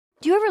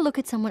Do you ever look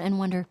at someone and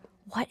wonder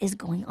what is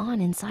going on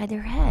inside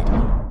their head?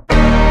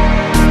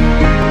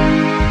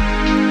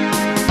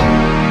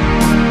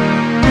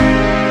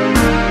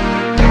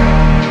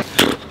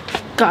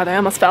 God, I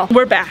almost fell.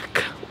 We're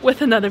back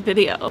with another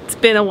video. It's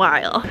been a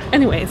while.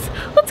 Anyways,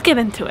 let's get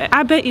into it.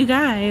 I bet you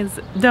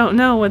guys don't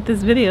know what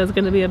this video is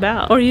going to be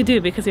about. Or you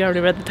do because you already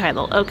read the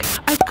title. Okay.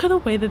 I could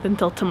have waited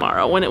until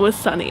tomorrow when it was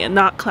sunny and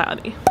not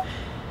cloudy.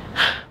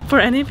 For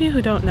any of you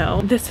who don't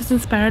know, this is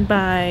inspired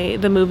by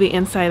the movie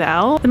Inside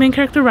Out. The main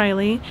character,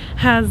 Riley,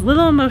 has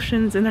little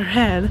emotions in her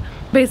head,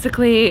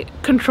 basically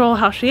control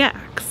how she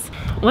acts.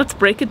 Let's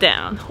break it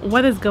down.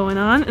 What is going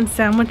on in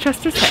Sam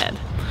Winchester's head?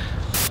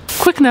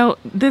 Quick note,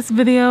 this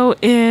video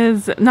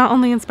is not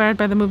only inspired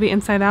by the movie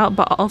Inside Out,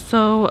 but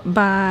also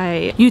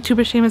by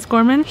YouTuber Seamus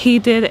Gorman. He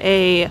did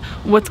a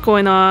what's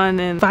going on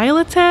in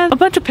Violet's head, a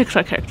bunch of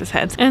Pixar characters'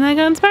 heads, and I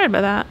got inspired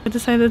by that. I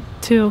decided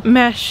to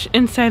mesh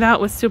Inside Out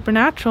with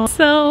Supernatural.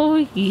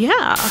 So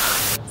yeah,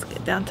 let's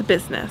get down to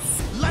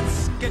business.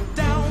 Let's get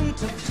down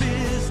to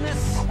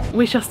business.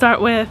 We shall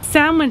start with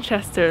Sam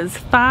Winchester's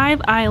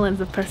 5 islands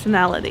of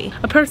personality.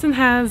 A person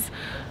has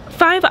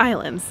 5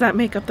 islands that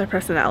make up their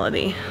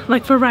personality.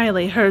 Like for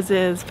Riley, hers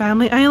is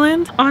Family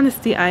Island,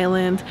 Honesty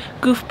Island,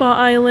 Goofball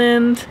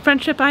Island,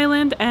 Friendship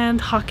Island, and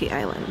Hockey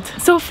Island.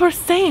 So for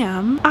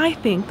Sam, I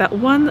think that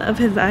one of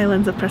his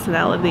islands of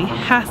personality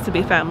has to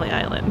be Family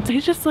Island.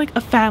 He's just like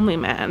a family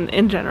man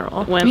in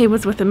general. When he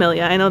was with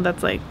Amelia, I know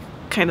that's like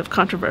kind of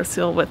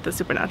controversial with the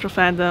Supernatural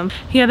fandom.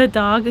 He had a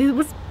dog. He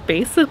was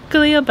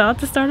basically about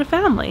to start a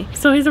family.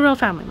 So he's a real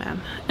family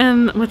man.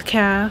 And with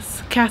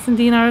Cass and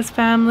Dean are his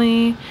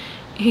family.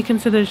 He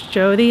considers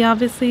Jody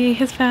obviously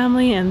his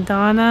family, and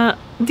Donna.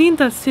 Dean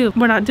does too.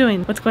 We're not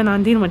doing what's going on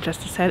in Dean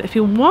Winchester's head. If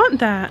you want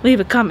that, leave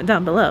a comment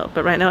down below.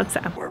 But right now it's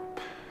Sam. We're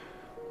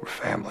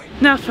family.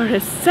 Now for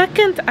his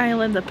second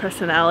island of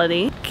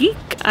personality, Geek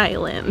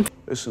Island.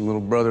 Listen, little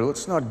brother,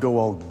 let's not go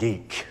all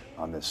geek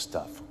on this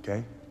stuff,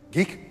 okay?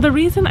 Geek? The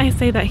reason I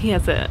say that he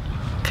has a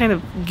kind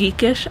of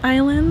geekish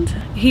island,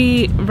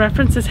 he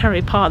references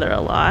Harry Potter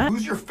a lot.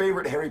 Who's your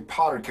favorite Harry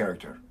Potter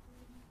character?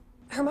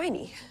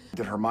 Hermione.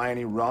 Did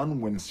Hermione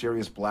run when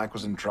Sirius Black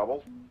was in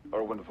trouble?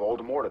 Or when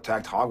Voldemort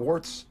attacked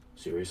Hogwarts?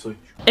 Seriously?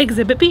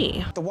 Exhibit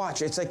B. The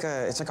watch, it's like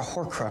a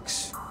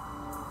Horcrux.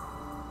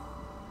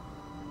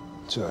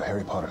 It's a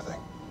Harry Potter thing.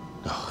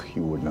 Oh,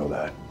 you would know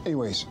that.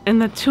 Anyways. In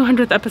the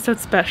 200th episode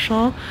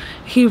special,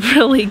 he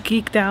really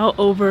geeked out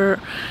over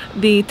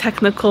the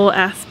technical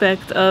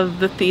aspect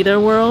of the theater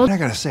world. I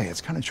gotta say, it's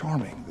kind of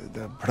charming.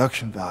 The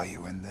production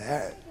value and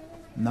the...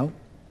 No.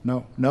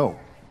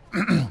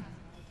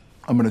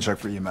 I'm gonna check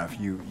for EMF.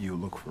 You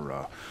look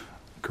for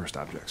cursed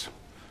objects.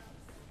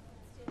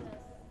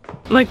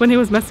 Like when he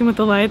was messing with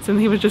the lights and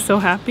he was just so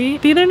happy.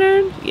 Theater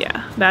nerd?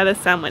 Yeah, that is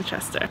Sam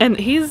Winchester. And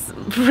he's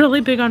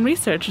really big on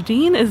research.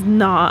 Dean is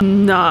not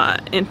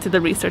into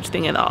the research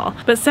thing at all.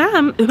 But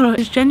Sam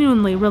is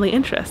genuinely really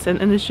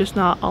interested, and it's just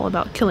not all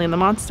about killing the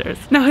monsters.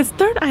 Now his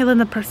third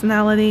island of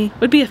personality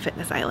would be a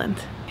fitness island.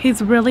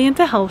 He's really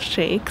into health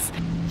shakes.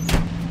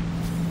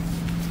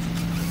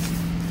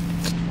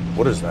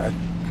 What is that?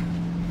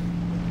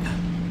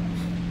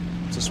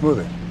 It's a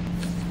smoothie.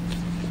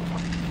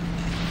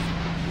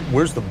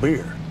 Where's the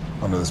beer?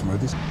 Under the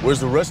smoothies? Where's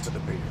the rest of the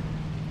beer?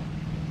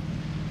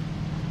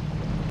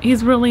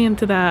 He's really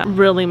into that,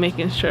 really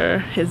making sure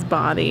his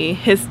body,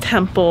 his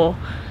temple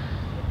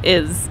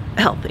is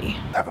healthy.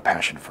 I have a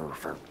passion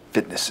for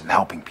fitness and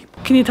helping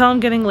people. Can you tell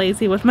I'm getting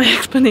lazy with my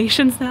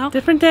explanations now?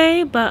 Different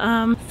day,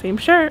 but same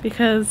shirt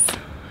because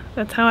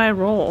that's how I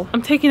roll.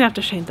 I'm taking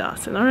after Shane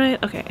Dawson,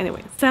 alright? Okay,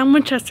 anyways. Sam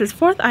Winchester's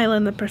 4th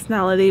island of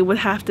personality would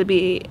have to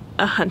be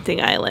a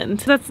hunting island.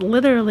 That's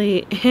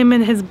literally him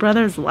and his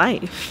brother's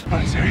life. Come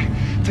on, Siri.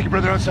 Take your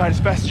brother outside as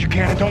fast as you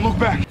can and don't look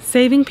back.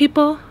 Saving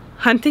people,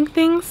 hunting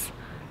things,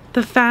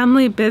 the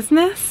family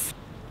business.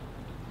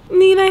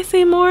 Need I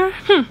say more?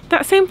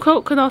 That same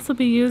quote could also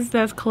be used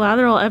as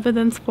collateral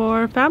evidence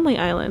for Family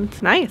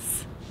Island.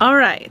 Nice.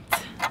 Alright,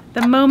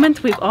 the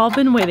moment we've all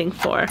been waiting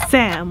for.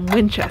 Sam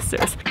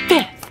Winchester's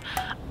 5th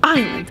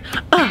island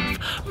of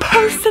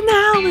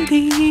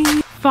personality.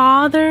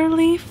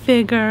 Fatherly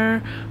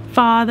figure,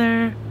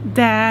 father,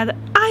 dad,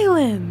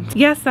 island.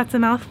 Yes, that's a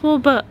mouthful,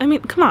 but I mean,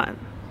 come on.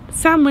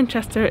 Sam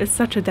Winchester is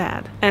such a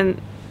dad.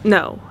 And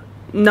no,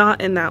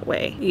 not in that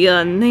way.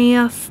 You're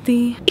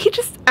nasty. He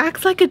just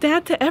acts like a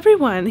dad to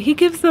everyone. He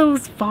gives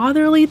those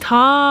fatherly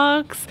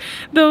talks,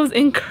 those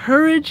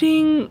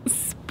encouraging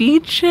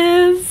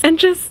speeches, and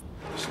just...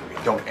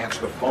 Don't answer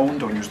the phone,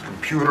 don't use the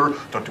computer,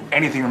 don't do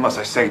anything unless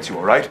I say to,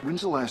 all right?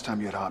 When's the last time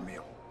you had hot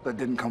meal that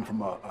didn't come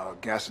from a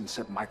gas and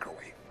sip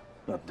microwave?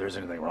 Not that there's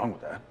anything wrong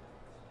with that.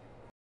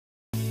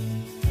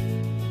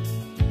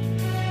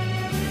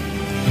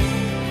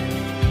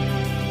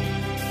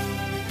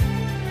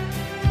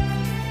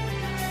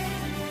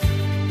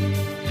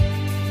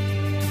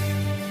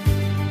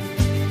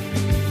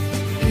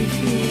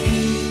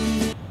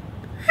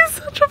 He's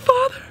such a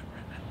father.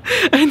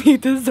 And he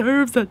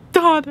deserves a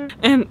daughter.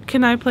 And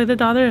can I play the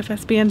daughter if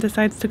SBN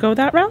decides to go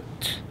that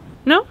route?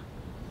 No?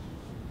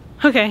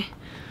 Okay.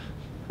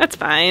 That's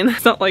fine.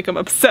 It's not like I'm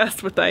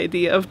obsessed with the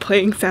idea of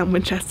playing Sam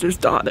Winchester's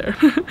daughter.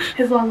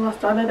 His long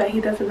lost daughter that he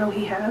doesn't know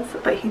he has,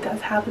 but he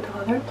does have a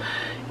daughter.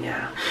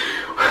 Yeah.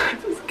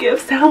 Just give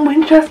Sam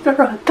Winchester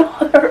a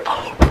daughter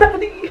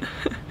already.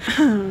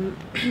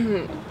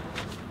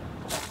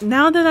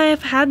 Now that I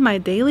have had my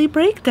daily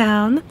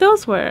breakdown,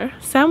 those were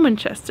Sam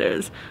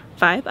Winchester's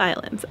 5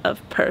 islands of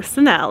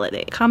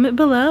personality. Comment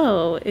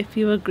below if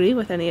you agree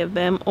with any of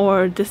them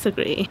or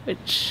disagree,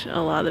 which a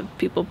lot of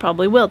people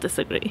probably will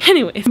disagree.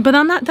 Anyways, but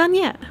I'm not done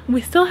yet.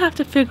 We still have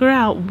to figure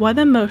out what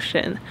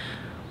emotion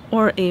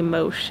or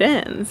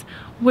emotions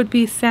would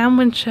be Sam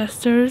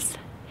Winchester's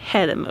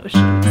head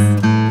emotions.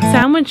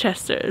 Sam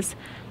Winchester's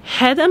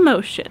head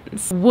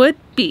emotions would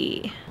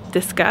be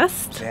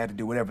disgust. They had to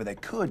do whatever they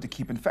could to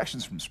keep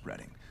infections from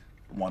spreading.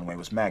 One way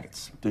was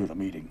maggots. Dude,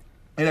 I'm eating.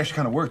 It actually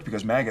kind of worked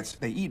because maggots,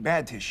 they eat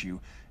bad tissue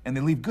and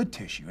they leave good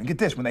tissue. And get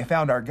this, when they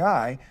found our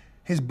guy,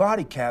 his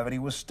body cavity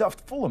was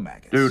stuffed full of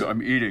maggots. Dude,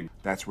 I'm eating.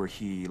 That's where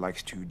he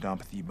likes to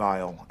dump the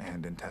bile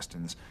and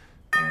intestines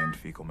and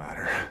fecal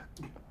matter.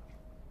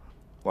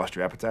 Lost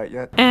your appetite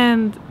yet?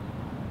 And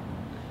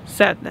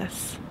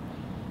sadness.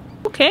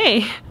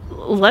 Okay,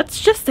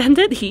 let's just end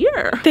it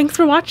here. Thanks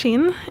for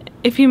watching.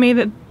 If you made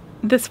it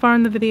this far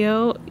in the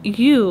video,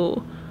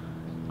 you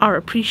are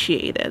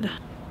appreciated.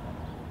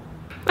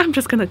 I'm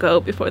just gonna go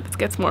before this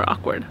gets more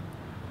awkward.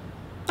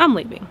 I'm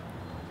leaving.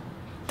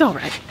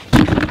 Alright.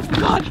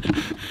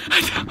 God!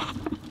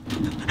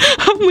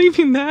 I'm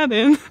leaving that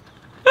in.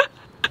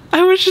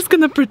 I was just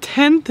gonna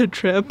pretend to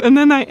trip, and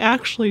then I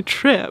actually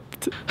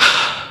tripped.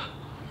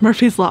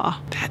 Murphy's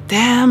Law. That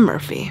damn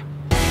Murphy.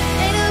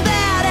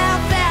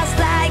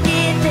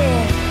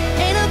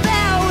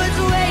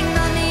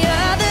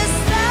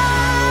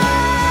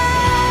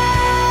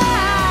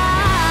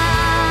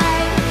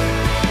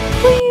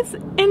 Please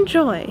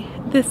enjoy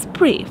this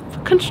brief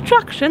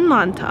construction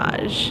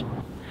montage.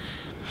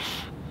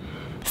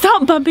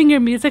 Stop bumping your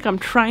music, I'm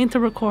trying to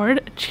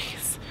record.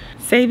 Jeez.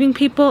 Saving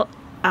people.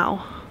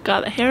 Ow.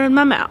 Got a hair in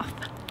my mouth.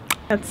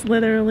 That's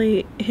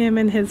literally him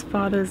and his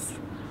father's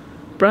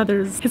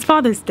brothers. His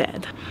father's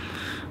dead.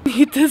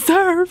 He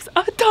deserves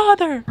a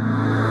daughter.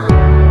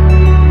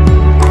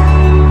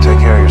 Take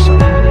care of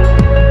yourself.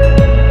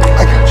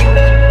 I got you.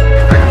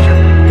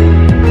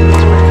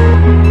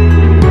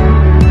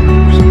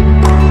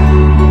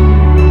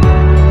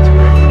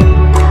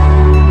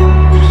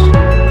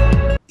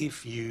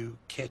 If you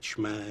catch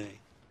my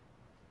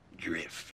drift.